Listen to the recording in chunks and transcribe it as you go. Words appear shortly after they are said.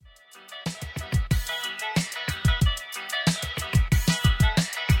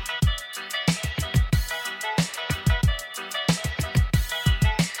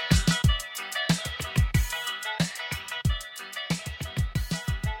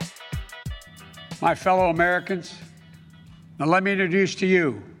My fellow Americans, now let me introduce to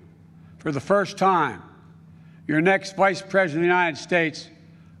you, for the first time, your next Vice President of the United States,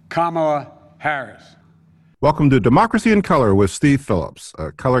 Kamala Harris. Welcome to Democracy in Color with Steve Phillips,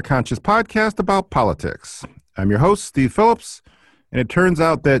 a color-conscious podcast about politics. I'm your host, Steve Phillips, and it turns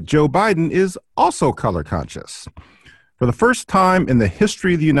out that Joe Biden is also color-conscious. For the first time in the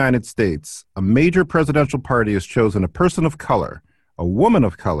history of the United States, a major presidential party has chosen a person of color, a woman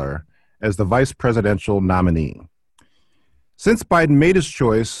of color, as the vice presidential nominee. Since Biden made his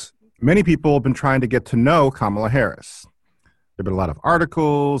choice, many people have been trying to get to know Kamala Harris. There have been a lot of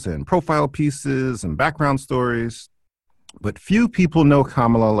articles and profile pieces and background stories, but few people know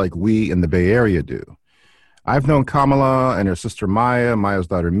Kamala like we in the Bay Area do. I've known Kamala and her sister Maya, Maya's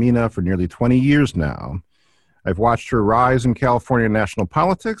daughter Mina, for nearly 20 years now. I've watched her rise in California national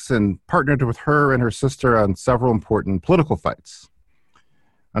politics and partnered with her and her sister on several important political fights.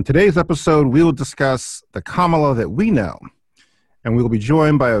 On today's episode, we will discuss the Kamala that we know, and we will be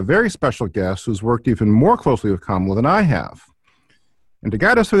joined by a very special guest who's worked even more closely with Kamala than I have. And to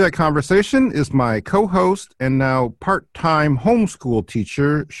guide us through that conversation is my co-host and now part-time homeschool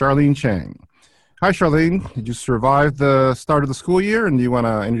teacher, Charlene Chang. Hi, Charlene. Did you survive the start of the school year, and do you want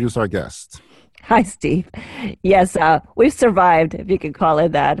to introduce our guest? Hi, Steve. Yes, we've survived, if you could call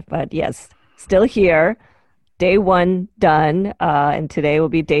it that, but yes, still here. Day one done, and today will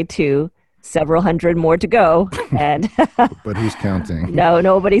be day two. Several hundred more to go. And but who's counting? No,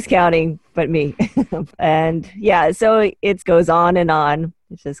 nobody's counting but me. And yeah, so it goes on and on.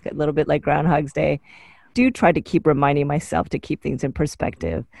 It's just a little bit like Groundhog's Day. Do try to keep reminding myself to keep things in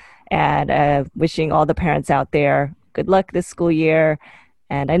perspective, and wishing all the parents out there good luck this school year.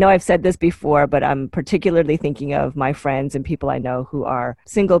 And I know I've said this before, but I'm particularly thinking of my friends and people I know who are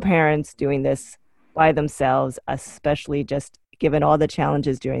single parents doing this by themselves, especially just given all the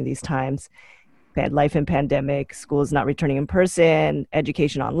challenges during these times. Life in pandemic, schools not returning in person,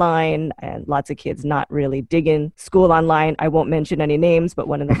 education online, and lots of kids not really digging school online. I won't mention any names, but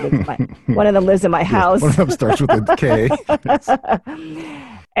one of them lives in my house. One of them starts with a K.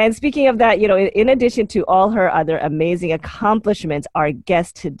 And speaking of that, in addition to all her other amazing accomplishments, our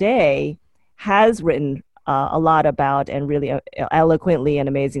guest today has written a lot about, and really eloquently and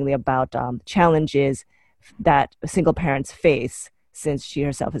amazingly about, challenges that single parents face, since she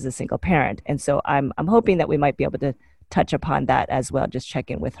herself is a single parent. And so I'm hoping that we might be able to touch upon that as well, just check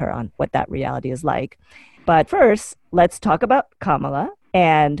in with her on what that reality is like. But first, let's talk about Kamala.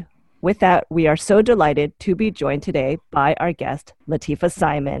 And with that, we are so delighted to be joined today by our guest, Latifah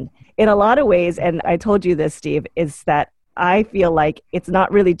Simon. In a lot of ways, and I told you this, Steve, is that I feel like it's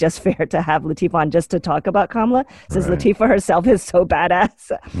not really just fair to have Latifah on just to talk about Kamala, since right. Latifah herself is so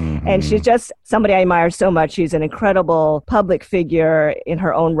badass. Mm-hmm. And she's just somebody I admire so much. She's an incredible public figure in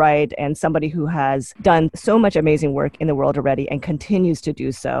her own right, and somebody who has done so much amazing work in the world already and continues to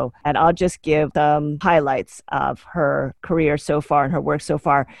do so. And I'll just give some highlights of her career so far and her work so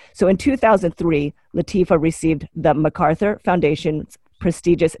far. So in 2003, Latifah received the MacArthur Foundation's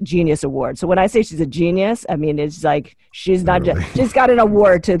prestigious Genius Award. So when I say she's a genius, I mean, it's like she's not just, she's got an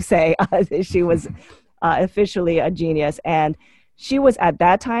award to say she was officially a genius. And she was at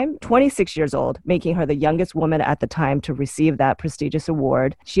that time 26 years old, making her the youngest woman at the time to receive that prestigious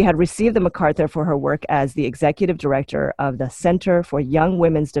award. She had received the MacArthur for her work as the executive director of the Center for Young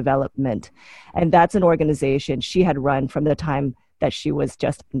Women's Development. And that's an organization she had run from the time that she was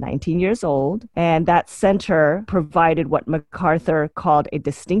just 19 years old. And that center provided what MacArthur called a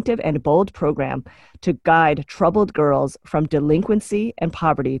distinctive and bold program to guide troubled girls from delinquency and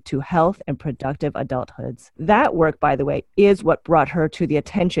poverty to health and productive adulthoods. That work, by the way, is what brought her to the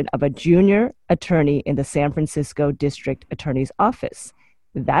attention of a junior attorney in the San Francisco District Attorney's Office.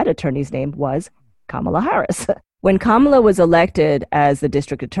 That attorney's name was Kamala Harris. When Kamala was elected as the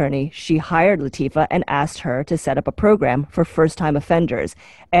district attorney, she hired Latifah and asked her to set up a program for first-time offenders.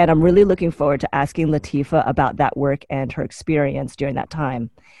 And I'm really looking forward to asking Latifah about that work and her experience during that time.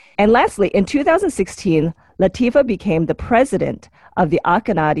 And lastly, in 2016, Latifah became the president of the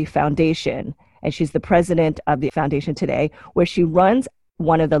Akinadi Foundation. And she's the president of the foundation today, where she runs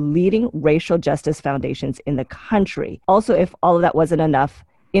one of the leading racial justice foundations in the country. Also, if all of that wasn't enough,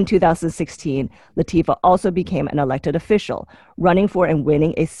 in 2016, Latifah also became an elected official, running for and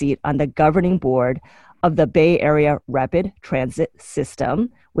winning a seat on the governing board of the Bay Area Rapid Transit System,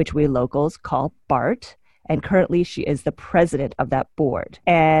 which we locals call BART. And currently, she is the president of that board.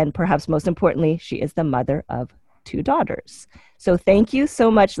 And perhaps most importantly, she is the mother of 2 daughters. So thank you so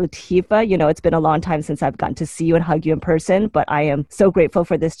much, Latifah. You know, it's been a long time since I've gotten to see you and hug you in person, but I am so grateful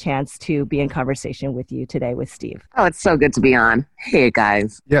for this chance to be in conversation with you today with Steve. Oh, it's so good to be on. Hey,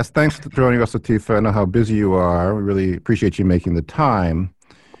 guys. Yes, thanks for joining us, Latifah. I know how busy you are. We really appreciate you making the time.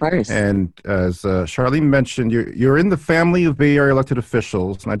 Of course. And as Charlene mentioned, you're in the family of Bay Area elected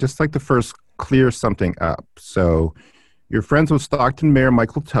officials, and I'd just like to first clear something up. So you're friends with Stockton Mayor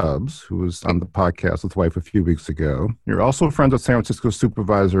Michael Tubbs, who was on the podcast with wife a few weeks ago. You're also friends with San Francisco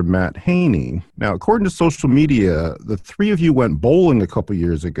Supervisor Matt Haney. Now, according to social media, the 3 of you went bowling a couple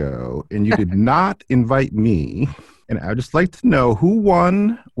years ago, and you did not invite me. And I'd just like to know who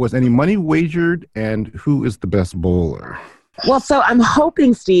won, was any money wagered, and who is the best bowler? Well, so I'm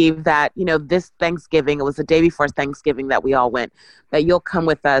hoping, Steve, that, this Thanksgiving, it was the day before Thanksgiving that we all went, that you'll come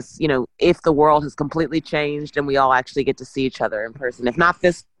with us, if the world has completely changed and we all actually get to see each other in person. If not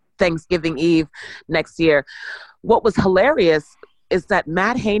this Thanksgiving Eve next year. What was hilarious is that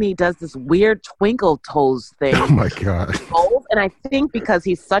Matt Haney does this weird twinkle toes thing. Oh, my God. And I think because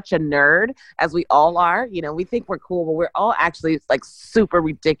he's such a nerd, as we all are, we think we're cool, but we're all actually like super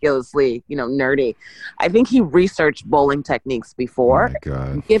ridiculously, nerdy. I think he researched bowling techniques before, oh my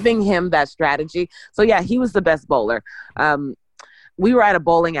God, giving him that strategy. So, yeah, he was the best bowler. We were at a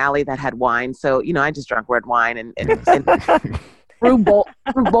bowling alley that had wine. So, I just drank red wine and threw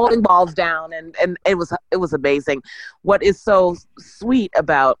bowling balls down, and it was amazing. What is so sweet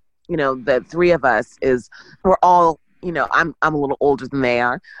about the 3 of us is we're all I'm a little older than they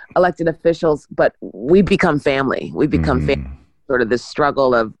are, elected officials, but we become family. We become family. Sort of this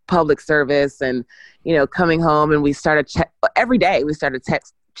struggle of public service, and coming home, and we started every day. We started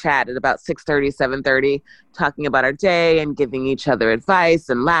text chat at about 6:30, 7:30, talking about our day and giving each other advice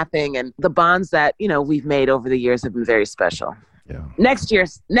and laughing, and the bonds that we've made over the years have been very special. Yeah. Next year,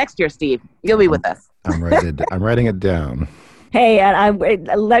 Steve, you'll be with us. I'm writing it down. Hey, and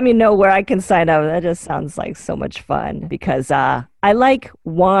let me know where I can sign up. That just sounds like so much fun because I like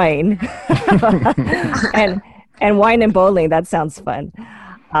wine and wine and bowling. That sounds fun.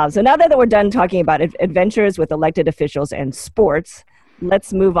 So now that we're done talking about adventures with elected officials and sports,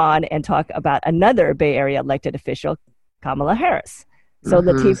 let's move on and talk about another Bay Area elected official, Kamala Harris. So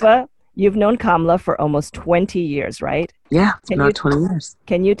Latifah, you've known Kamala for almost 20 years, right? Yeah, about 20 years.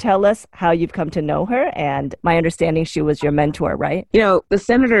 Can you tell us how you've come to know her? And my understanding, she was your mentor, right? The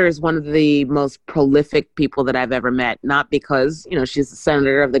senator is one of the most prolific people that I've ever met, not because, she's the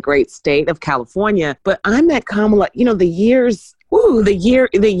senator of the great state of California, but I met Kamala, the years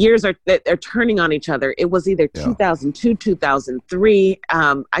are turning on each other. It was either 2002, 2003.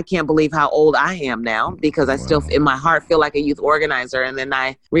 I can't believe how old I am now because I still, in my heart, feel like a youth organizer. And then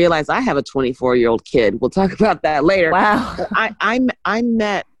I realized I have a 24-year-old kid. We'll talk about that later. Wow. I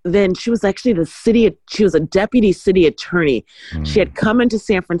met. Then she was actually she was a deputy city attorney. She had come into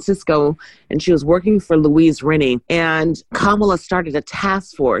San Francisco and she was working for Louise Rennie. And Kamala started a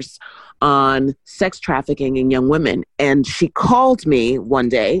task force on sex trafficking in young women. And she called me one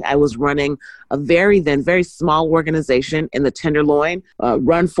day. I was running a very small organization in the Tenderloin,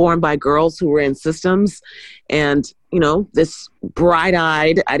 run formed by girls who were in systems. And, this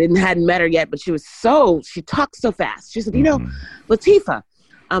bright-eyed, hadn't met her yet, but she talked so fast. She said, Latifah,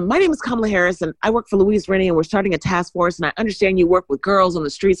 my name is Kamala Harris, and I work for Louise Rennie, and we're starting a task force, and I understand you work with girls on the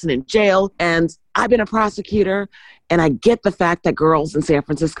streets and in jail, and I've been a prosecutor, and I get the fact that girls in San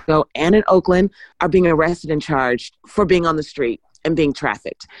Francisco and in Oakland are being arrested and charged for being on the street and being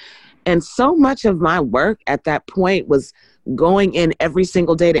trafficked. And so much of my work at that point was going in every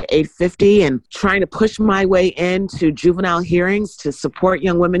single day to 850 and trying to push my way into juvenile hearings to support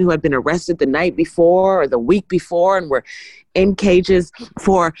young women who had been arrested the night before or the week before and were in cages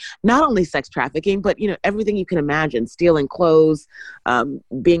for not only sex trafficking, but, everything you can imagine, stealing clothes,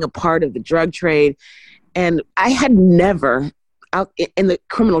 being a part of the drug trade. And I had never out in the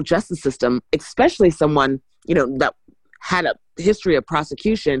criminal justice system, especially someone, that had a history of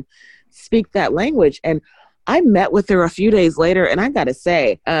prosecution, speak that language. And I met with her a few days later, and I got to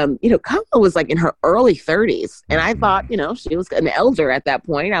say, Kamala was like in her early 30s. And I thought, she was an elder at that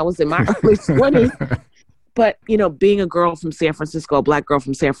point. I was in my early 20s. But, being a girl from San Francisco, a Black girl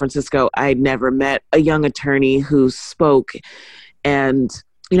from San Francisco, I never met a young attorney who spoke and,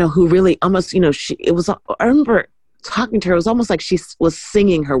 who really almost, I remember talking to her, it was almost like she was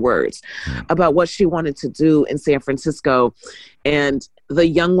singing her words about what she wanted to do in San Francisco. And the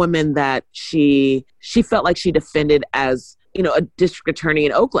young women that she felt like she defended as, a district attorney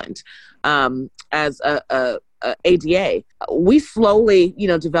in Oakland, as a ADA. We slowly,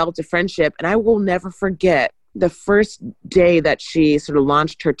 developed a friendship, and I will never forget the first day that she sort of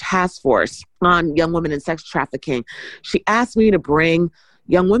launched her task force on young women and sex trafficking, she asked me to bring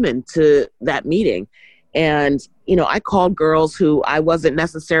young women to that meeting. And, I called girls who I wasn't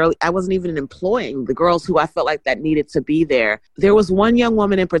even employing, the girls who I felt like that needed to be there. There was one young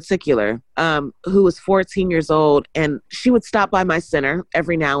woman in particular who was 14 years old, and she would stop by my center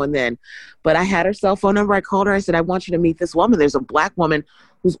every now and then. But I had her cell phone number. I called her. I said, I want you to meet this woman. There's a Black woman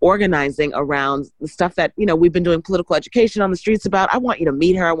who's organizing around the stuff that, we've been doing political education on the streets about. I want you to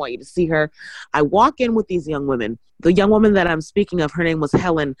meet her. I want you to see her. I walk in with these young women. The young woman that I'm speaking of, her name was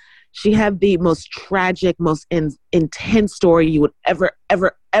Helen. She had the most tragic, most intense story you would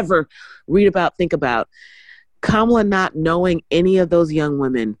ever read about, think about. Kamala, not knowing any of those young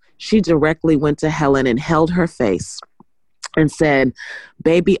women, she directly went to Helen and held her face and said,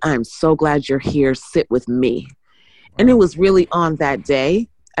 "Baby, I'm so glad you're here. Sit with me." And it was really on that day.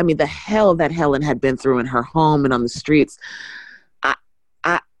 I mean, the hell that Helen had been through in her home and on the streets.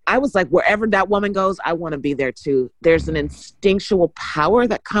 I was like, wherever that woman goes, I want to be there too. There's an instinctual power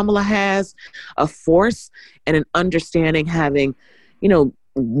that Kamala has, a force and an understanding, having,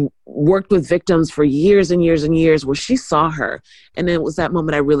 worked with victims for years and years and years, where she saw her. And it was that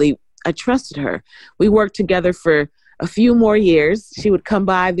moment I trusted her. We worked together for a few more years. She would come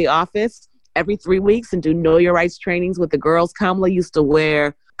by the office every 3 weeks and do Know Your Rights trainings with the girls. Kamala used to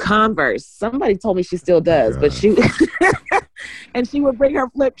wear Converse. Somebody told me she still does, but she and she would bring her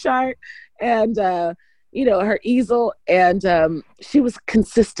flip chart and her easel, and she was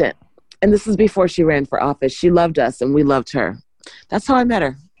consistent. And this is before she ran for office. She loved us and we loved her. That's how I met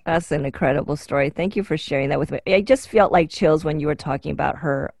her. That's an incredible story. Thank you for sharing that with me. I just felt like chills when you were talking about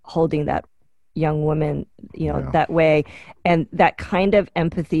her holding that young woman, that way, and that kind of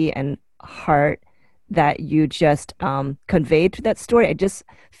empathy and heart that you just conveyed to that story. I just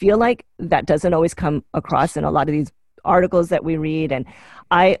feel like that doesn't always come across in a lot of these articles that we read. And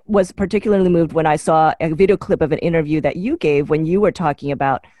I was particularly moved when I saw a video clip of an interview that you gave when you were talking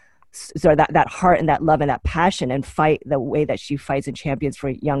about that heart and that love and that passion and fight, the way that she fights and champions for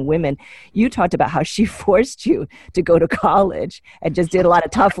young women. You talked about how she forced you to go to college and just did a lot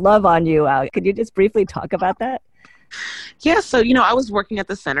of tough love on you. Could you just briefly talk about that? Yeah. So, I was working at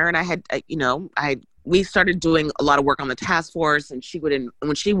the center, and I had, we started doing a lot of work on the task force, and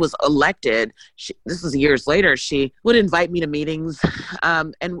when she was elected, this was years later, she would invite me to meetings,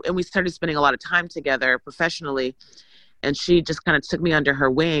 and we started spending a lot of time together professionally. And she just kind of took me under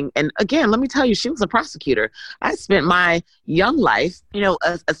her wing. And again, let me tell you, she was a prosecutor. I spent my young life,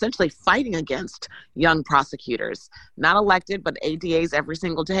 essentially fighting against young prosecutors, not elected, but ADAs every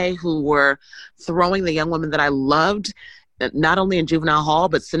single day, who were throwing the young women that I loved, not only in juvenile hall,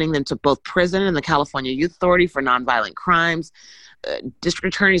 but sending them to both prison and the California Youth Authority for nonviolent crimes.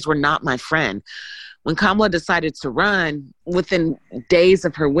 District attorneys were not my friend. When Kamala decided to run, within days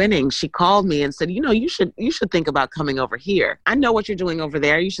of her winning, she called me and said, you should think about coming over here. I know what you're doing over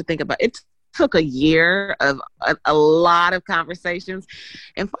there. You should think about it. Took a year of a lot of conversations.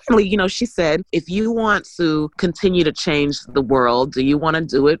 And finally, she said, if you want to continue to change the world, do you want to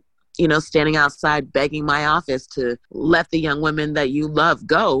do it, standing outside begging my office to let the young women that you love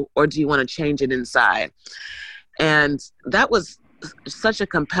go, or do you want to change it inside? And that was such a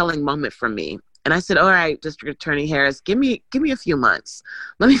compelling moment for me. And I said, all right, District Attorney Harris, give me a few months.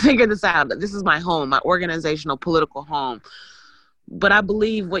 Let me figure this out. This is my home, my organizational, political home. But I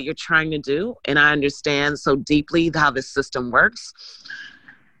believe what you're trying to do, and I understand so deeply how this system works.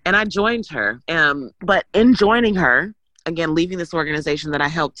 And I joined her. But in joining her, again, leaving this organization that I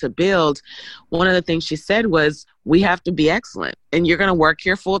helped to build, one of the things she said was, we have to be excellent. And you're going to work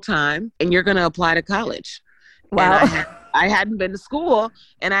here full time, and you're going to apply to college. Wow. And I hadn't been to school,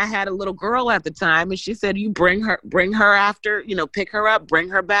 and I had a little girl at the time, and she said, you bring her after, pick her up, bring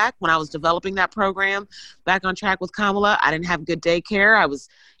her back. When I was developing that program back on track with Kamala, I didn't have good daycare. I was,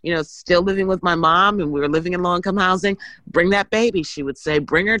 still living with my mom, and we were living in low-income housing. Bring that baby, she would say,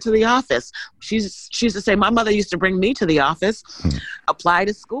 bring her to the office. She used to say, my mother used to bring me to the office, apply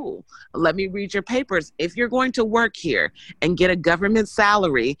to school. Let me read your papers. If you're going to work here and get a government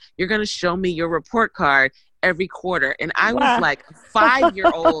salary, you're going to show me your report card every quarter. And I was like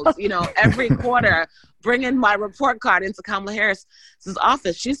 5-year-old, every quarter, bringing my report card into Kamala Harris's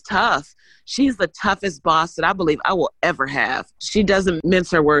office. She's tough. She's the toughest boss that I believe I will ever have. She doesn't mince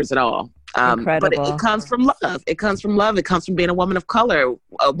her words at all. Incredible. But it comes from love. It comes from love. It comes from being a woman of color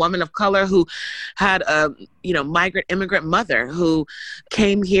who had a, migrant immigrant mother who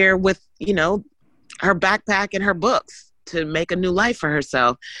came here with, her backpack and her books to make a new life for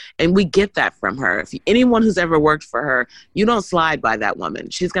herself. And we get that from her. Anyone who's ever worked for her, you don't slide by that woman.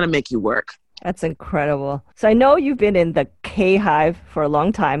 She's going to make you work. That's incredible. So I know you've been in the K Hive for a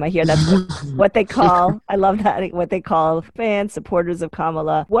long time. I hear that's what they call, I love that, what they call fans, supporters of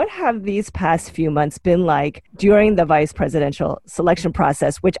Kamala. What have these past few months been like during the vice presidential selection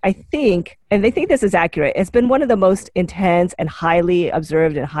process, which I think, and they think this is accurate, it's been one of the most intense and highly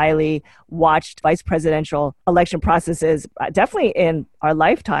observed and highly watched vice presidential election processes, definitely in our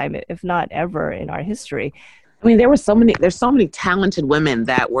lifetime, if not ever in our history. I mean, there's so many talented women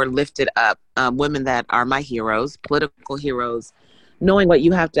that were lifted up, women that are my heroes, political heroes, knowing what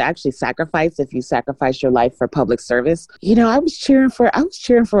you have to actually sacrifice if you sacrifice your life for public service. You know, I was cheering for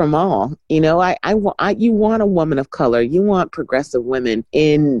them all. You know, you want a woman of color, you want progressive women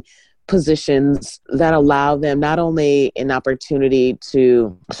in positions that allow them not only an opportunity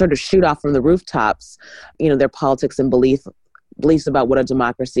to sort of shoot off from the rooftops, you know, their politics and beliefs about what a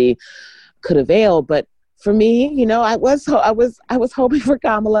democracy could avail, but for me, you know, I was hoping for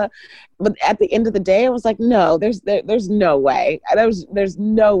Kamala, but at the end of the day, I was like, no, there's no way. There's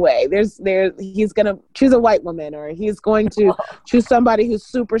no way. He's gonna choose a white woman, or he's going to choose somebody who's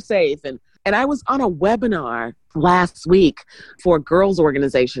super safe. And I was on a webinar last week for a girls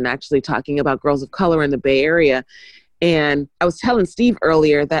organization, actually talking about girls of color in the Bay Area, and I was telling Steve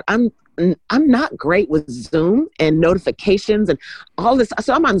earlier that I'm not great with Zoom and notifications and all this.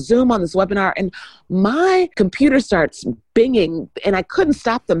 So I'm on Zoom on this webinar and my computer starts binging and I couldn't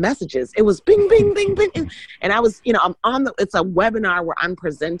stop the messages. It was bing, bing, bing, bing. And I was, you know, it's a webinar where I'm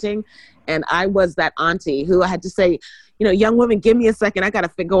presenting and I was that auntie who I had to say, you know, young women, give me a second. I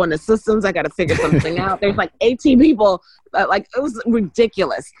got to go into systems. I got to figure something out. There's like 18 people. It was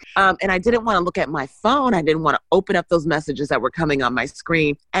ridiculous. And I didn't want to look at my phone. I didn't want to open up those messages that were coming on my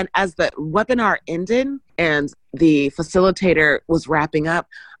screen. And as the webinar ended and the facilitator was wrapping up,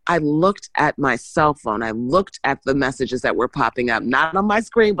 I looked at my cell phone. I looked at the messages that were popping up, not on my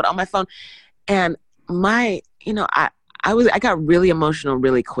screen, but on my phone. And I got really emotional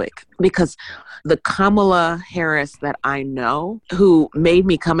really quick because the Kamala Harris that I know, who made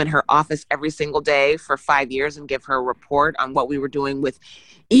me come in her office every single day for 5 years and give her a report on what we were doing with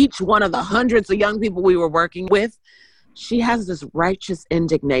each one of the hundreds of young people we were working with, she has this righteous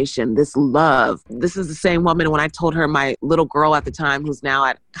indignation, this love. This is the same woman when I told her my little girl at the time, who's now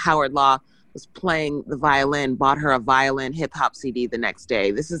at Howard Law, was playing the violin, bought her a violin hip hop CD the next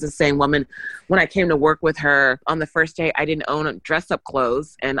day. This is the same woman when I came to work with her on the first day, I didn't own dress up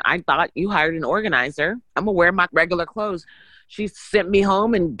clothes. And I thought, you hired an organizer, I'm gonna wear my regular clothes. She sent me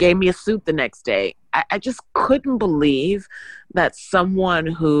home and gave me a suit the next day. I just couldn't believe that someone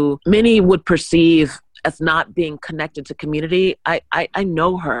who many would perceive as not being connected to community, I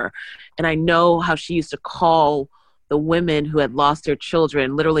know her and I know how she used to call the women who had lost their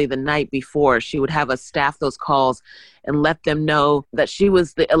children literally the night before. She would have us staff those calls and let them know that she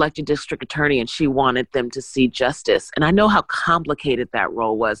was the elected district attorney and she wanted them to see justice. And I know how complicated that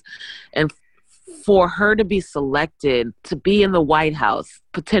role was. And for her to be selected to be in the White House,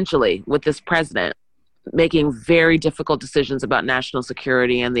 potentially with this president, making very difficult decisions about national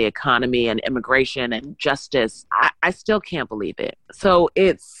security and the economy and immigration and justice, I still can't believe it. So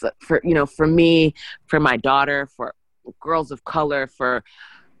it's for me, for my daughter, for girls of color, for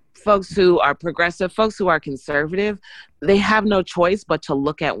folks who are progressive, folks who are conservative, they have no choice but to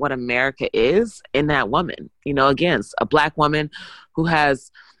look at what America is in that woman. You know, again, a Black woman who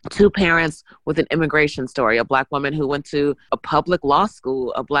has two parents with an immigration story, a Black woman who went to a public law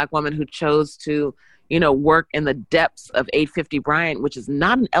school, a Black woman who chose to, you know, work in the depths of 850 Bryant, which is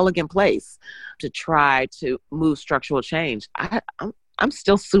not an elegant place, to try to move structural change. I'm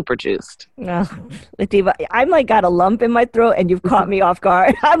still super juiced. No, Latifah, I'm like got a lump in my throat and you've caught me off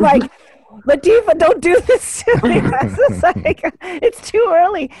guard. I'm like, Latifah, don't do this to me. It's too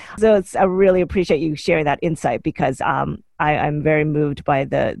early. So I really appreciate you sharing that insight because I'm very moved by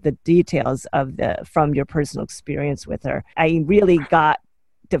the details from your personal experience with her. I really got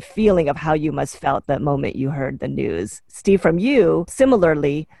the feeling of how you must felt the moment you heard the news. Steve, from you,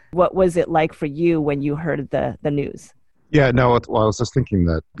 similarly, what was it like for you when you heard the news? Yeah, no, I was just thinking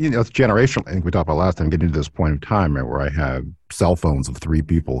that, you know, it's generational. I think we talked about last time, getting to this point of time where I have cell phones of three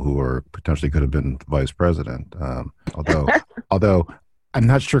people who are potentially could have been vice president. Although I'm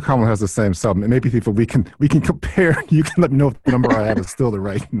not sure Kamala has the same cell. Maybe people we can compare. You can let me know if the number I have is still the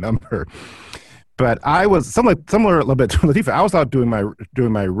right number. But I was similar a little bit to Latifah. I was out doing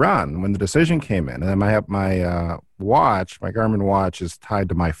my run when the decision came in, and then my watch, my Garmin watch, is tied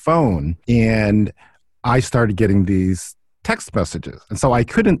to my phone, and I started getting these text messages, and so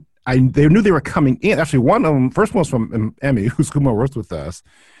they knew they were coming in. Actually, one of them, first one was from Emmy, who works with us,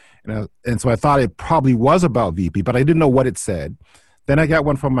 and so I thought it probably was about VP, but I didn't know what it said. Then I got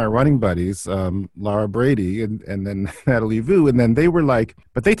one from my running buddies, Laura Brady and then Natalie Vu. And then they were like,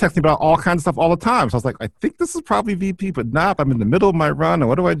 but they text me about all kinds of stuff all the time. So I was like, I think this is probably VP, but not. I'm in the middle of my run. And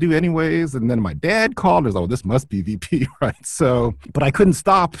what do I do anyways? And then my dad called and was like, oh, this must be VP, right? So, but I couldn't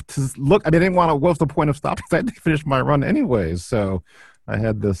stop to look. I didn't want to, what's the point of stopping? Because I had to finish my run anyways. So I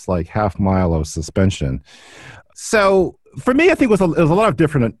had this like half mile of suspension. So for me, I think it was a lot of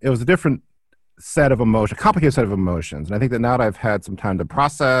different, it was a different set of emotions, complicated set of emotions. And I think that now that I've had some time to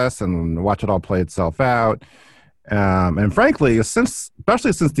process and watch it all play itself out, and frankly,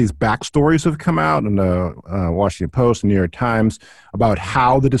 especially since these backstories have come out in the Washington Post and New York Times about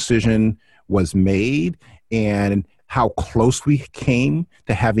how the decision was made and how close we came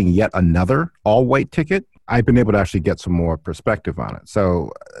to having yet another all-white ticket, I've been able to actually get some more perspective on it.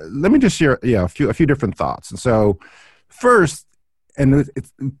 So let me just share a few different thoughts. And so first, and it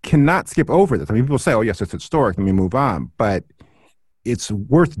cannot skip over this. I mean, people say, oh, yes, it's historic, let me move on. But it's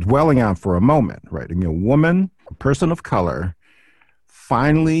worth dwelling on for a moment, right? I mean, a woman, a person of color,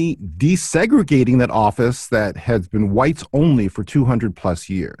 finally desegregating that office that has been whites only for 200 plus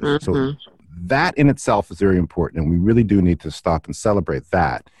years. Mm-hmm. So that in itself is very important, and we really do need to stop and celebrate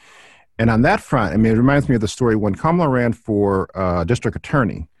that. And on that front, I mean, it reminds me of the story when Kamala ran for district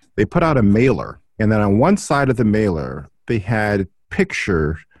attorney. They put out a mailer, and then on one side of the mailer, they had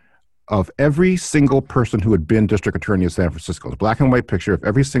picture of every single person who had been district attorney of San Francisco. It's a black and white picture of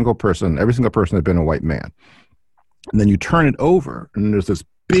every single person had been a white man. And then you turn it over, and there's this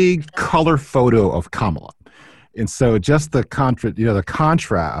big color photo of Kamala. And so just the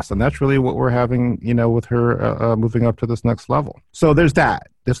contrast, and that's really what we're having, with her moving up to this next level. So there's that.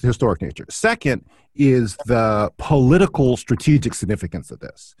 That's the historic nature. Second is the political strategic significance of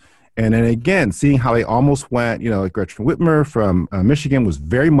this. And then again, seeing how they almost went, Gretchen Whitmer from Michigan was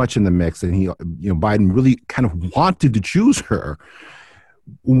very much in the mix, and Biden really kind of wanted to choose her.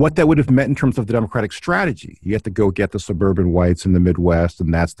 What that would have meant in terms of the Democratic strategy. You have to go get the suburban whites in the Midwest,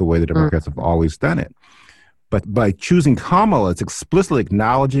 and that's the way the Democrats have always done it. But by choosing Kamala, it's explicitly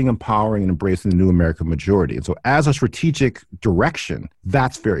acknowledging, empowering, and embracing the new American majority. And so as a strategic direction,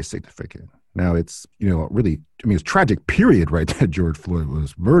 that's very significant. Now, it's, really, it's tragic, period, right, that George Floyd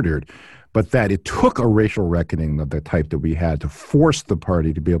was murdered, but that it took a racial reckoning of the type that we had to force the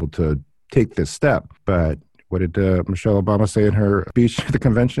party to be able to take this step. But what did Michelle Obama say in her speech at the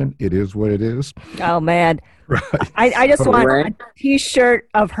convention? It is what it is. Oh, man. Right. I just want a T-shirt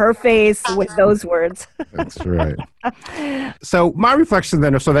of her face with those words. That's right. So my reflection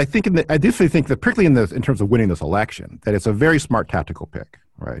then, so I definitely think that particularly in terms of winning this election, that it's a very smart tactical pick,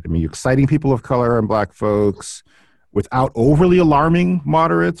 right? I mean, you're exciting people of color and black folks without overly alarming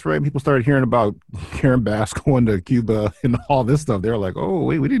moderates, right? People started hearing about Karen Bass going to Cuba and all this stuff. They're like, oh,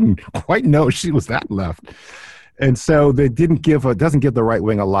 wait, we didn't quite know she was that left. And so they doesn't give the right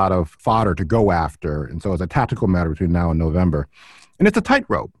wing a lot of fodder to go after. And so it's a tactical matter between now and November. And it's a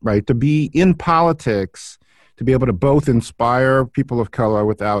tightrope, right? To be in politics, to be able to both inspire people of color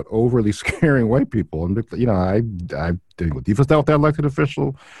without overly scaring white people. And, I dealt with that elected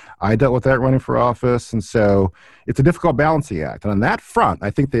official. I dealt with that running for office. And so it's a difficult balancing act. And on that front, I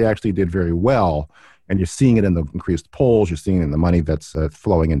think they actually did very well. And you're seeing it in the increased polls. You're seeing it in the money that's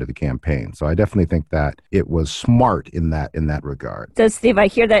flowing into the campaign. So I definitely think that it was smart in that regard. So, Steve, I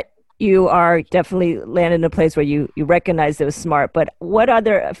hear that you are definitely landed in a place where you recognize it was smart. But what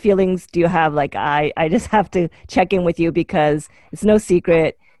other feelings do you have? Like, I just have to check in with you because it's no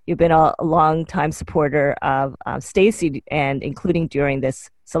secret. You've been a long-time supporter of Stacey, and including during this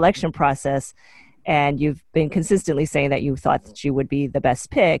selection process. And you've been consistently saying that you thought that she would be the best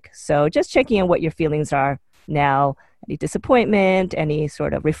pick. So just checking in what your feelings are now. Any disappointment, any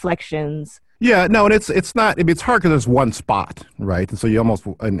sort of reflections? Yeah, no, and it's not, it's hard because there's one spot, right? And so you almost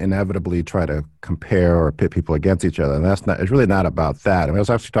inevitably try to compare or pit people against each other. And it's really not about that. I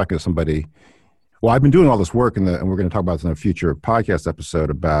was actually talking to somebody, well, I've been doing all this work and we're going to talk about this in a future podcast episode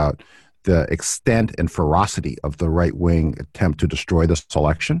about the extent and ferocity of the right wing attempt to destroy this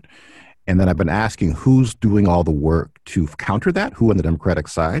election. And then I've been asking who's doing all the work to counter that, who on the Democratic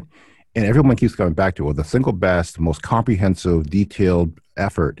side. And everyone keeps coming back to, well, the single best, most comprehensive, detailed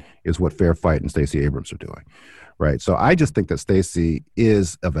effort is what Fair Fight and Stacey Abrams are doing, right? So I just think that Stacey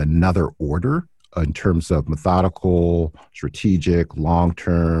is of another order in terms of methodical, strategic,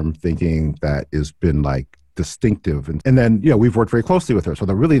 long-term thinking that has been like distinctive. And then, we've worked very closely with her. So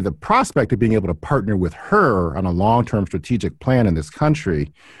the prospect of being able to partner with her on a long-term strategic plan in this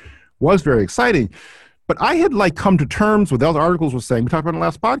country was very exciting. But I had come to terms with, the other articles were saying, we talked about in the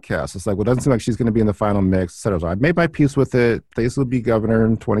last podcast, it's like, well, it doesn't seem like she's going to be in the final mix, et cetera. So I made my peace with it. Stacey will be governor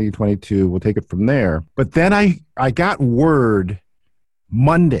in 2022. We'll take it from there. But then I got word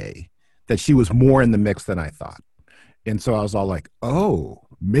Monday that she was more in the mix than I thought. And so I was all like, oh,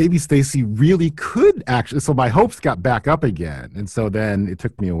 maybe Stacey really could actually. So my hopes got back up again. And so then it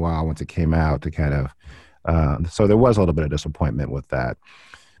took me a while once it came out to kind of, so there was a little bit of disappointment with that.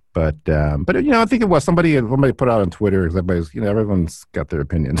 But I think it was somebody put out on Twitter, because everyone's got their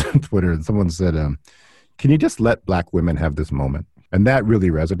opinions on Twitter. And someone said, can you just let Black women have this moment? And that really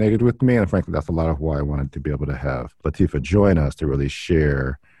resonated with me. And frankly, that's a lot of why I wanted to be able to have Latifah join us to really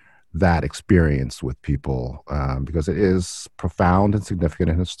share that experience with people, because it is profound and significant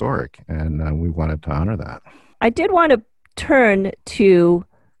and historic. And we wanted to honor that. I did want to turn to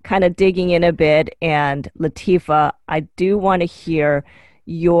kind of digging in a bit. And Latifah, I do want to hear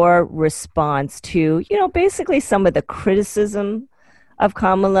your response to, basically some of the criticism of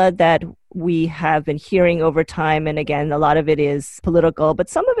Kamala that we have been hearing over time. And again, a lot of it is political, but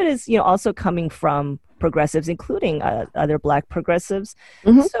some of it is, also coming from progressives, including other Black progressives.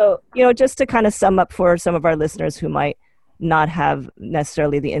 Mm-hmm. So, just to kind of sum up for some of our listeners who might not have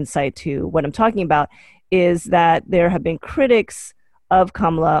necessarily the insight to what I'm talking about, is that there have been critics of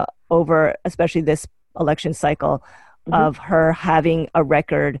Kamala over, especially this election cycle, mm-hmm. of her having a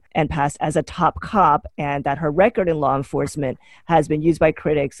record and passed as a top cop, and that her record in law enforcement has been used by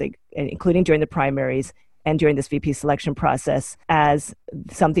critics, including during the primaries and during this VP selection process, as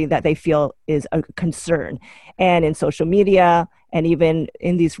something that they feel is a concern. And in social media, and even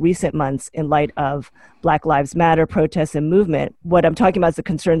in these recent months, in light of Black Lives Matter protests and movement, what I'm talking about is the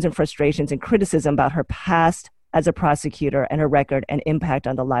concerns and frustrations and criticism about her past as a prosecutor and her record and impact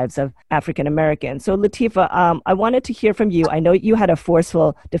on the lives of African Americans. So Latifah, I wanted to hear from you. I know you had a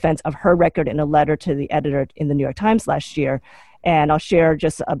forceful defense of her record in a letter to the editor in the New York Times last year. And I'll share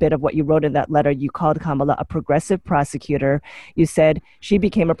just a bit of what you wrote in that letter. You called Kamala a progressive prosecutor. You said she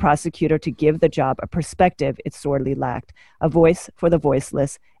became a prosecutor to give the job a perspective it sorely lacked, a voice for the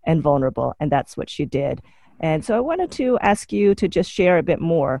voiceless and vulnerable. And that's what she did. And so I wanted to ask you to just share a bit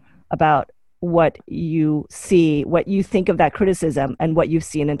more about what you see, what you think of that criticism, and what you've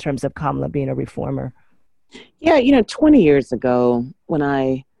seen in terms of Kamala being a reformer. Yeah, 20 years ago, when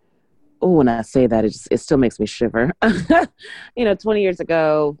I say that, it still makes me shiver. 20 years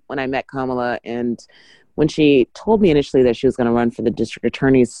ago when I met Kamala, and when she told me initially that she was going to run for the district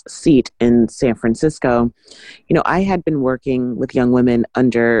attorney's seat in San Francisco, I had been working with young women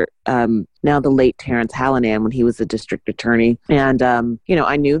under now the late Terrence Hallinan when he was the district attorney. And,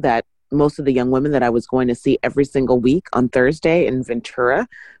 I knew that most of the young women that I was going to see every single week on Thursday in Ventura,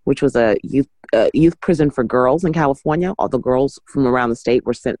 which was a youth prison for girls in California. All the girls from around the state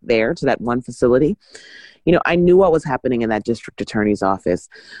were sent there to that one facility. I knew what was happening in that district attorney's office,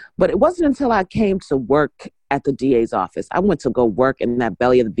 but it wasn't until I came to work at the DA's office. I went to go work in that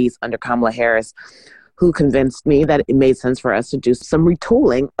belly of the beast under Kamala Harris, who convinced me that it made sense for us to do some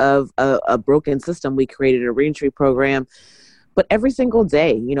retooling of a broken system. We created a reentry program. But every single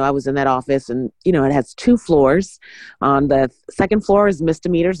day, I was in that office, and, it has 2 floors. On the second floor is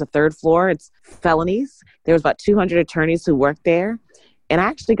misdemeanors. The third floor, it's felonies. There was about 200 attorneys who worked there. And I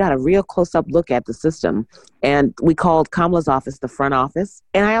actually got a real close-up look at the system. And we called Kamala's office the front office.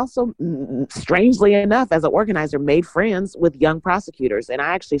 And I also, strangely enough, as an organizer, made friends with young prosecutors. And I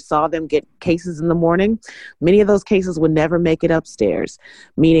actually saw them get cases in the morning. Many of those cases would never make it upstairs,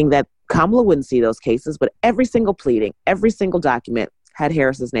 meaning that Kamala wouldn't see those cases, but every single pleading, every single document had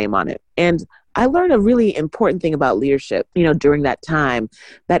Harris's name on it. And I learned a really important thing about leadership, during that time,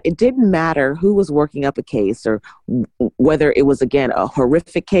 that it didn't matter who was working up a case, or whether it was, again, a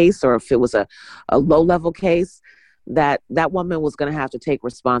horrific case, or if it was a low-level case, that woman was going to have to take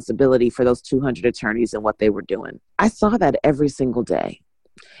responsibility for those 200 attorneys and what they were doing. I saw that every single day.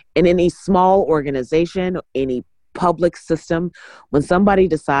 In any small organization, any public system, when somebody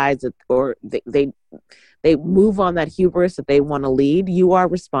decides that, or they move on that hubris that they want to lead, you are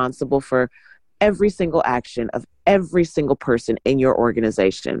responsible for every single action of every single person in your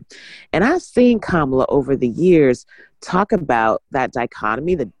organization. And I've seen Kamala over the years talk about that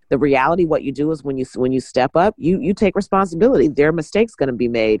dichotomy, the reality. What you do is when you step up, you take responsibility. There are mistakes going to be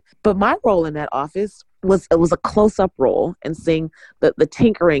made. But my role in that office was a close-up role, and seeing the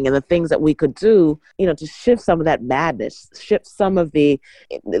tinkering and the things that we could do, to shift some of that madness, shift some of the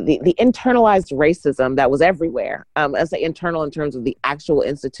internalized racism that was everywhere. As the internal in terms of the actual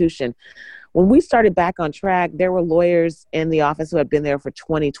institution. When we started back on track, there were lawyers in the office who had been there for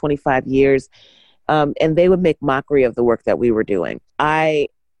 20, 25 years, and they would make mockery of the work that we were doing. I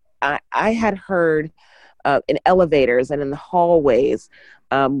had heard in elevators and in the hallways.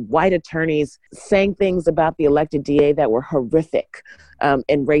 White attorneys saying things about the elected DA that were horrific and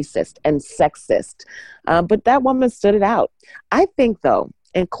racist and sexist. But that woman stood it out. I think, though,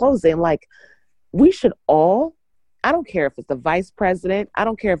 in closing, like, we should all, I don't care if it's the vice president, I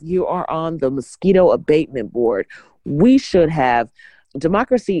don't care if you are on the mosquito abatement board, we should have,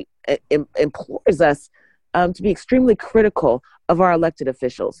 democracy implores us to be extremely critical of our elected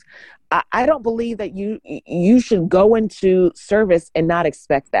officials. I don't believe that you should go into service and not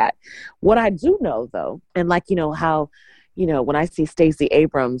expect that. What I do know, though, and like, how, when I see Stacey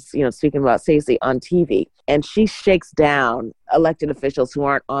Abrams, speaking about Stacey on TV, and she shakes down elected officials who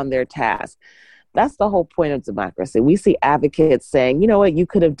aren't on their task. That's the whole point of democracy. We see advocates saying, you know what, you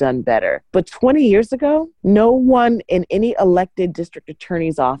could have done better. But 20 years ago, no one in any elected district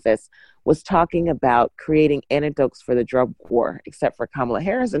attorney's office was talking about creating antidotes for the drug war, except for Kamala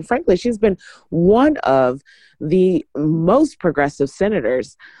Harris. And frankly, she's been one of the most progressive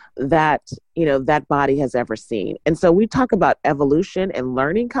senators that, that body has ever seen. And so we talk about evolution and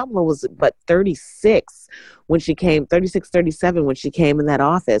learning. Kamala was but 36 when she came, 36, 37 when she came in that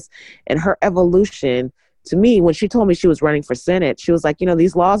office. And her evolution, to me, when she told me she was running for Senate, she was like,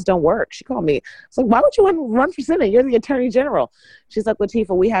 these laws don't work. She called me. It's like, why would you want to run for Senate? You're the Attorney General. She's like,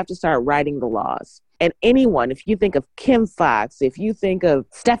 Latifah, we have to start writing the laws. And anyone, if you think of Kim Foxx, if you think of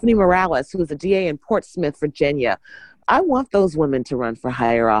Stephanie Morales, who was a DA in Portsmouth, Virginia, I want those women to run for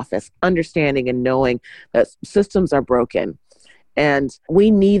higher office, understanding and knowing that systems are broken. And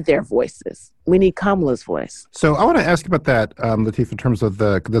we need their voices. We need Kamala's voice. So I want to ask you about that, Latifah, in terms of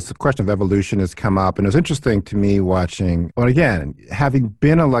this question of evolution has come up. And it was interesting to me watching, well, again, having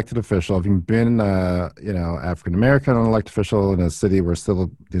been an elected official, having been, African-American elected official in a city where still,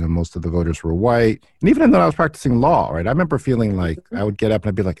 most of the voters were white. And even though I was practicing law, right, I remember feeling like I would get up and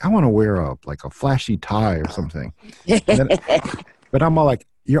I'd be like, I want to wear a flashy tie or something. But I'm all like,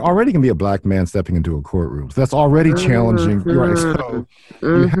 you're already going to be a black man stepping into a courtroom. So that's already challenging. Right? So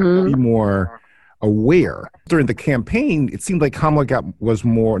you have to be more aware. During the campaign, it seemed like Kamala was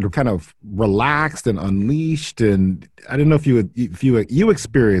more kind of relaxed and unleashed. And I don't know if you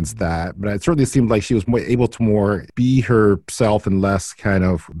experienced that, but it certainly seemed like she was able to more be herself and less kind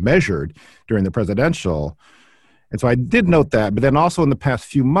of measured during the presidential. And so I did note that. But then also in the past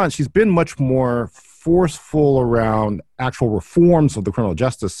few months, she's been much more forceful around actual reforms of the criminal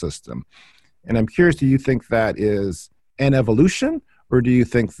justice system. And I'm curious, do you think that is an evolution, or do you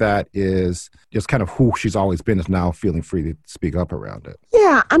think that is just kind of who she's always been, is now feeling free to speak up around it?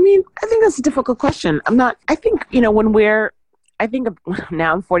 Yeah, I think that's a difficult question. Now I'm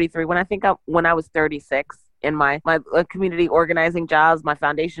 43. When I think of when I was 36 in my community organizing jobs, my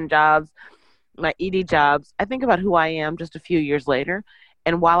foundation jobs, my ED jobs, I think about who I am just a few years later.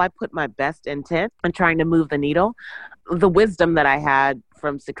 And while I put my best intent in trying to move the needle, the wisdom that I had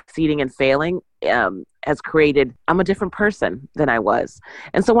from succeeding and failing has created, I'm a different person than I was.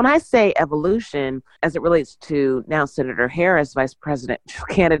 And so when I say evolution, as it relates to now Senator Harris, Vice Presidential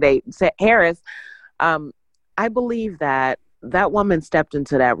candidate Harris, I believe that woman stepped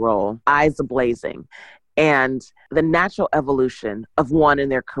into that role, eyes ablazing. And the natural evolution of one in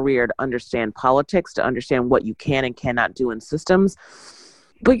their career to understand politics, to understand what you can and cannot do in systems.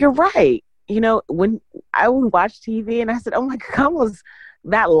 But you're right. When I would watch TV and I said, oh my God, Kamala's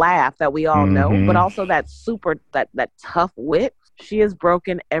that laugh that we all know, but also that tough wit, she has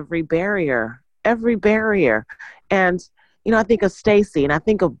broken every barrier. And, I think of Stacey and I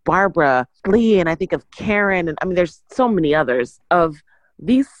think of Barbara Lee and I think of Karen. And there's so many others of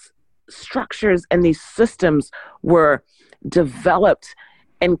these structures, and these systems were developed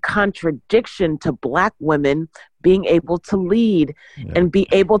in contradiction to Black women being able to lead and be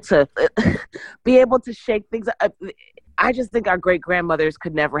able to shake things up. I just think our great grandmothers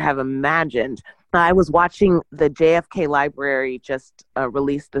could never have imagined. I was watching the JFK Library just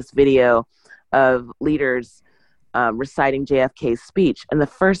release this video of leaders reciting JFK's speech, and the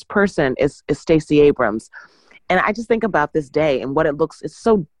first person is Stacey Abrams. And I just think about this day and what it's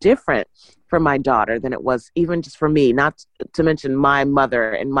so different for my daughter than it was even just for me, not to mention my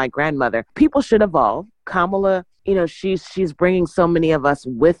mother and my grandmother. People should evolve. Kamala, she's bringing so many of us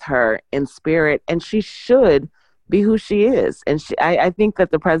with her in spirit, and she should be who she is. And I think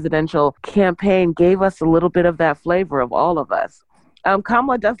that the presidential campaign gave us a little bit of that flavor of all of us.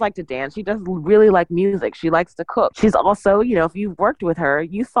 Kamala does like to dance. She does really like music. She likes to cook. She's also, if you've worked with her,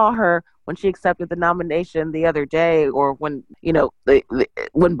 you saw her when she accepted the nomination the other day, or when,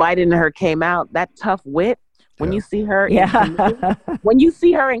 when Biden and her came out, that tough wit, when you see her, when you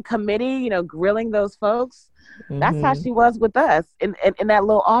see her in committee, grilling those folks, that's how she was with us in that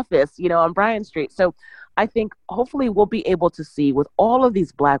little office, on Bryan Street. So I think hopefully we'll be able to see with all of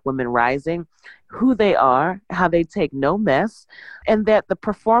these Black women rising who they are, how they take no mess, and that the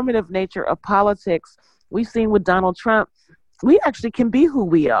performative nature of politics we've seen with Donald Trump, we actually can be who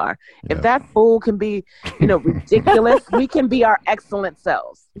we are. Yeah. If that fool can be, ridiculous, we can be our excellent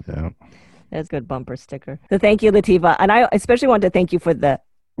selves. Yeah. That's a good bumper sticker. So thank you, Latifah. And I especially want to thank you for the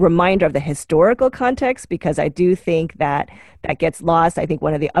reminder of the historical context, because I do think that gets lost. I think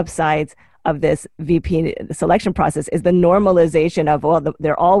one of the upsides of this VP selection process is the normalization of,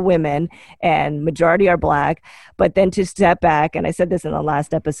 they're all women and majority are Black, but then to step back, and I said this in the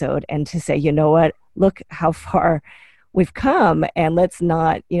last episode, and to say, you know what, look how far we've come, and let's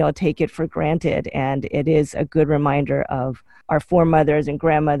not, take it for granted. And it is a good reminder of our foremothers and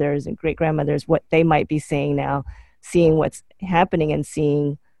grandmothers and great-grandmothers, what they might be saying now, seeing what's happening and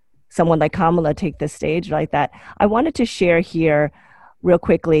seeing someone like Kamala take the stage like that. I wanted to share here real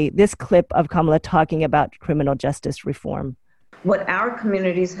quickly this clip of Kamala talking about criminal justice reform. What our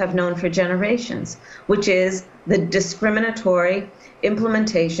communities have known for generations, which is the discriminatory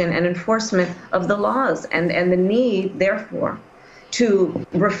implementation and enforcement of the laws, and the need, therefore, to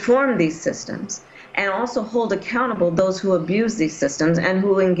reform these systems and also hold accountable those who abuse these systems and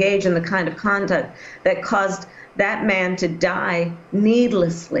who engage in the kind of conduct that caused that man to die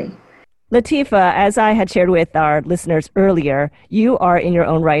needlessly. Latifah, as I had shared with our listeners earlier, you are in your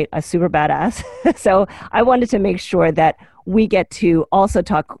own right a super badass. So I wanted to make sure that we get to also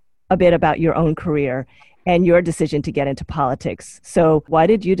talk a bit about your own career and your decision to get into politics. So why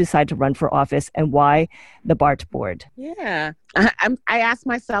did you decide to run for office, and why the BART board? Yeah, I ask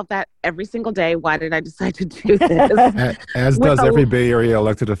myself that every single day. Why did I decide to do this? As does every Bay Area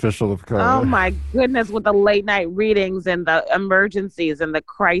elected official of color. Oh my goodness, with the late night readings and the emergencies and the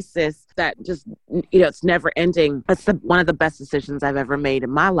crisis that just, it's never ending. It's one of the best decisions I've ever made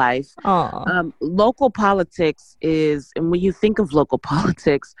in my life. Local politics is, and when you think of local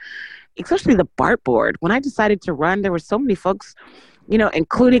politics, especially the BART board, when I decided to run, there were so many folks,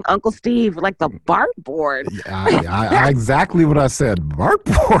 including Uncle Steve, like the BART board. I exactly what I said, BART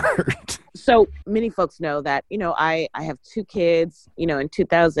board. So many folks know that, I have 2 kids. In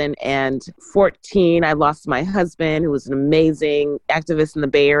 2014, I lost my husband, who was an amazing activist in the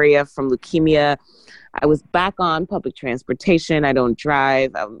Bay Area from leukemia. I was back on public transportation. I don't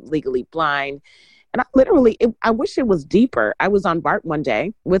drive. I'm legally blind. And I wish it was deeper. I was on BART one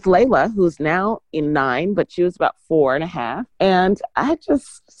day with Layla, who's now in 9, but she was about 4.5. And I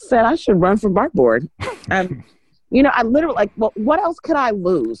just said I should run for BART board. I literally what else could I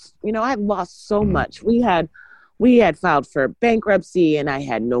lose? I had lost so much. We had filed for bankruptcy, and I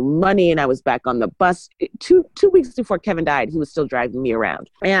had no money, and I was back on the bus. Two weeks before Kevin died, he was still driving me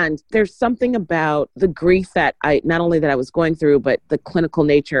around. And there's something about the grief that not only that I was going through, but the clinical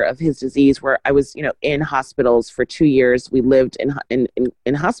nature of his disease, where I was, in hospitals for 2 years. We lived in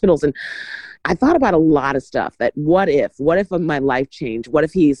hospitals, and I thought about a lot of stuff. That what if my life changed? What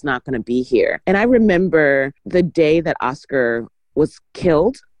if he's not going to be here? And I remember the day that Oscar was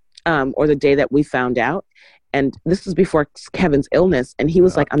killed, or the day that we found out. And this was before Kevin's illness. And he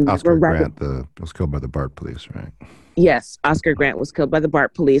was like, I'm Oscar never Grant was killed by the BART police, right? Yes, Oscar Grant was killed by the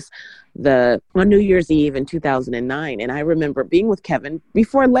BART police on New Year's Eve in 2009. And I remember being with Kevin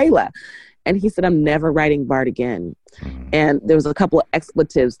before Layla. And he said, I'm never writing BART again. Mm-hmm. And there was a couple of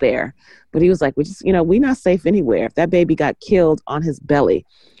expletives there. But he was like, we're not safe anywhere. If that baby got killed on his belly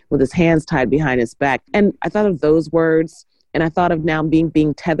with his hands tied behind his back. And I thought of those words. And I thought of now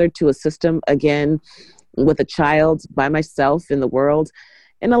being tethered to a system again, with a child by myself in the world.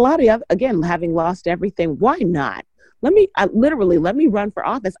 And a lot of having lost everything, why not? Let me run for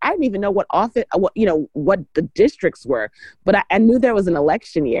office. I didn't even know what the districts were, but I knew there was an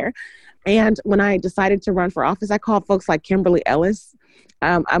election year. And when I decided to run for office, I called folks like Kimberly Ellis.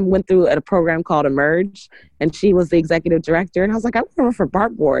 I went through a program called Emerge, and she was the executive director. And I was like, I want to run for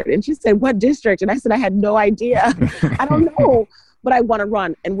BART board. And she said, what district? And I said, I had no idea. I don't know. But I want to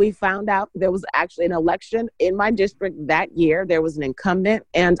run. And we found out there was actually an election in my district that year. There was an incumbent.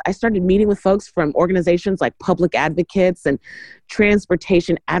 And I started meeting with folks from organizations like Public Advocates and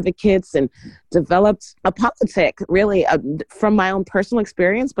Transportation Advocates, and developed a politic really from my own personal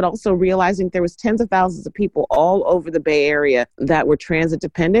experience, but also realizing there was tens of thousands of people all over the Bay Area that were transit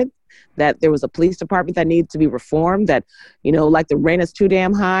dependent, that there was a police department that needed to be reformed, that, like the rent is too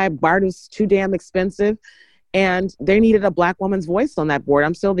damn high, BART is too damn expensive. And they needed a Black woman's voice on that board.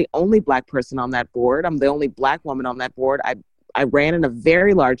 I'm still the only Black person on that board. I'm the only Black woman on that board. I ran in a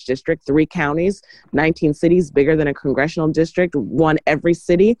very large district, 3 counties, 19 cities, bigger than a congressional district, won every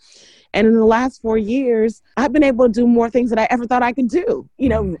city. And in the last 4 years, I've been able to do more things than I ever thought I could do.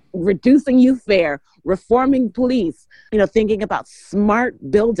 Reducing youth fare, reforming police, thinking about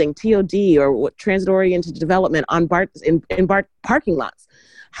smart building, TOD, or what transit-oriented development on in BART parking lots,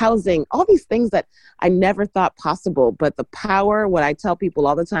 housing, all these things that I never thought possible. But the power, what I tell people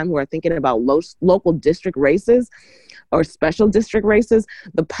all the time who are thinking about local district races or special district races,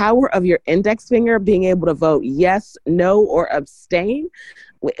 the power of your index finger being able to vote yes, no, or abstain.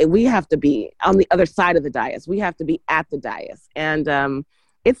 We have to be on the other side of the dais. We have to be at the dais. And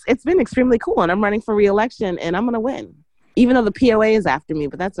it's been extremely cool. And I'm running for re-election and I'm going to win, even though the POA is after me,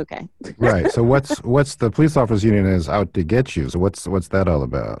 but that's okay. Right. So what's the police officers union is out to get you? So what's that all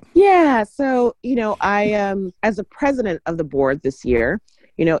about? Yeah. So, I, as a president of the board this year,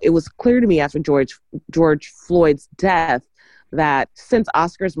 it was clear to me after George Floyd's death that since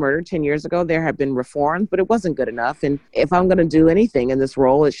Oscar's murder 10 years ago, there have been reforms, but it wasn't good enough. And if I'm going to do anything in this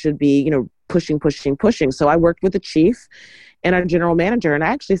role, it should be, pushing. So I worked with the chief and our general manager, and I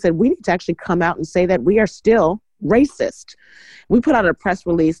actually said, we need to actually come out and say that we are still racist. We put out a press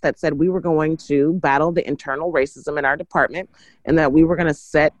release that said we were going to battle the internal racism in our department and that we were going to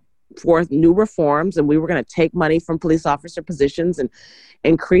set forth new reforms and we were going to take money from police officer positions and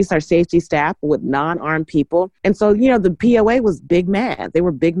increase our safety staff with non-armed people. And so, the POA was big mad. They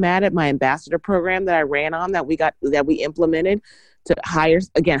were big mad at my ambassador program that I ran on that we implemented to hire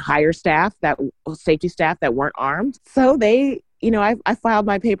staff, safety staff that weren't armed. So they, I filed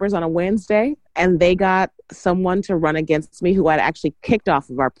my papers on a Wednesday and they got someone to run against me who I'd actually kicked off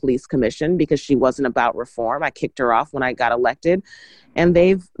of our police commission because she wasn't about reform. I kicked her off when I got elected, and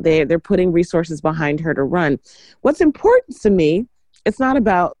they're putting resources behind her to run. What's important to me, it's not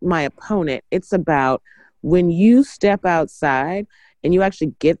about my opponent. It's about when you step outside and you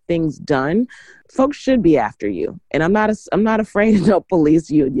actually get things done, folks should be after you. And I'm not afraid of no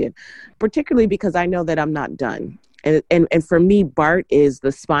police union, particularly because I know that I'm not done. And for me, BART is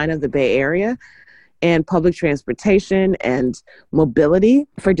the spine of the Bay Area, and public transportation and mobility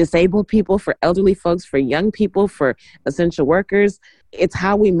for disabled people, for elderly folks, for young people, for essential workers. It's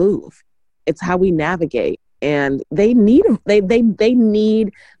how we move. It's how we navigate. And they need, sort of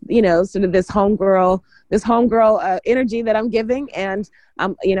this homegirl energy that I'm giving. And I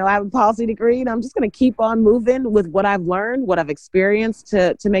have a policy degree and I'm just going to keep on moving with what I've learned, what I've experienced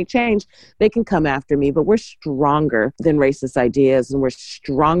to make change. They can come after me, but we're stronger than racist ideas and we're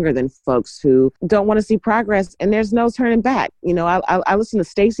stronger than folks who don't want to see progress. And there's no turning back. I listen to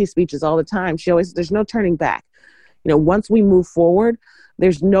Stacey's speeches all the time. She always says, there's no turning back. Once we move forward,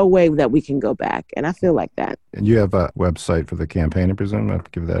 there's no way that we can go back. And I feel like that. And you have a website for the campaign, I presume? I have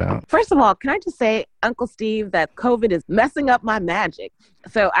to give that out. First of all, can I just say, Uncle Steve, that COVID is messing up my magic.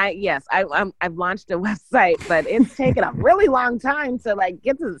 So I've launched a website, but it's taken a really long time to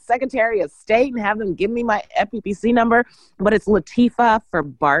get to the Secretary of State and have them give me my FPPC number. But it's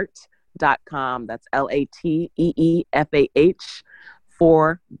LatifahForBart.com. That's LATEEFAH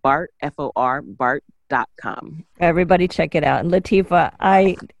for BART, FOR, BART.com. Everybody check it out. And Latifah,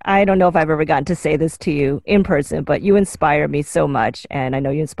 I don't know if I've ever gotten to say this to you in person, but you inspire me so much. And I know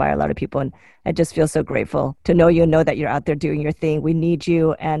you inspire a lot of people. And I just feel so grateful to know you and know that you're out there doing your thing. We need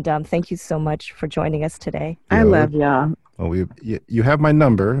you. And thank you so much for joining us today. I love y'all. Well, you have my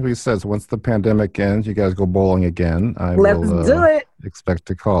number. He says once the pandemic ends, you guys go bowling again. Let's do it. Expect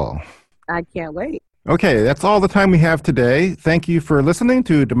a call. I can't wait. Okay, that's all the time we have today. Thank you for listening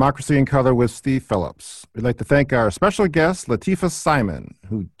to Democracy in Color with Steve Phillips. We'd like to thank our special guest, Latifah Simon,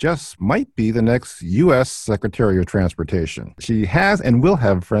 who just might be the next U.S. Secretary of Transportation. She has and will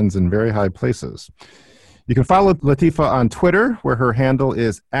have friends in very high places. You can follow Latifah on Twitter, where her handle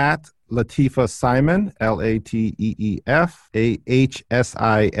is at Latifah Simon,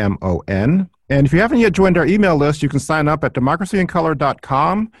 LatifahSimon. And if you haven't yet joined our email list, you can sign up at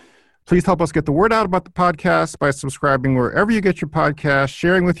democracyincolor.com. Please help us get the word out about the podcast by subscribing wherever you get your podcast,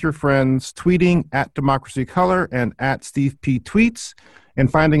 sharing with your friends, tweeting at Democracy Color and at Steve P. Tweets,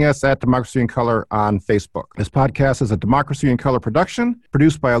 and finding us at Democracy in Color on Facebook. This podcast is a Democracy in Color production,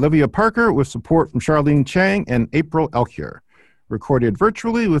 produced by Olivia Parker with support from Charlene Chang and April Elkier. Recorded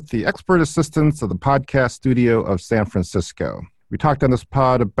virtually with the expert assistance of the podcast studio of San Francisco. We talked on this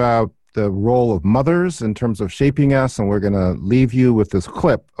pod about the role of mothers in terms of shaping us, and we're going to leave you with this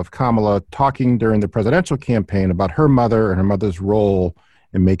clip of Kamala talking during the presidential campaign about her mother and her mother's role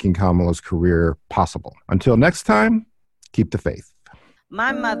in making Kamala's career possible. Until next time, keep the faith.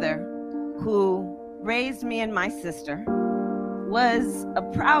 My mother, who raised me and my sister, was a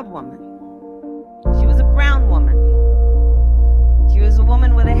proud woman. She was a brown woman. She was a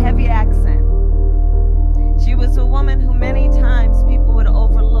woman with a heavy accent. She was a woman who many times people would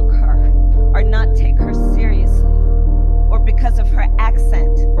overlook her.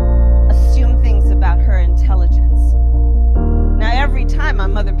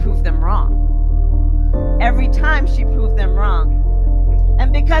 mother proved them wrong. Every time she proved them wrong.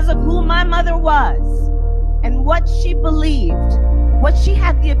 And because of who my mother was and what she believed, what she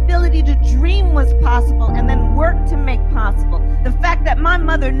had the ability to dream was possible and then work to make possible, the fact that my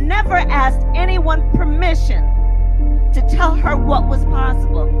mother never asked anyone permission to tell her what was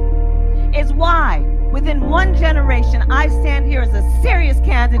possible is why within one generation I stand here as a serious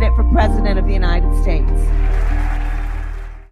candidate for President of the United States.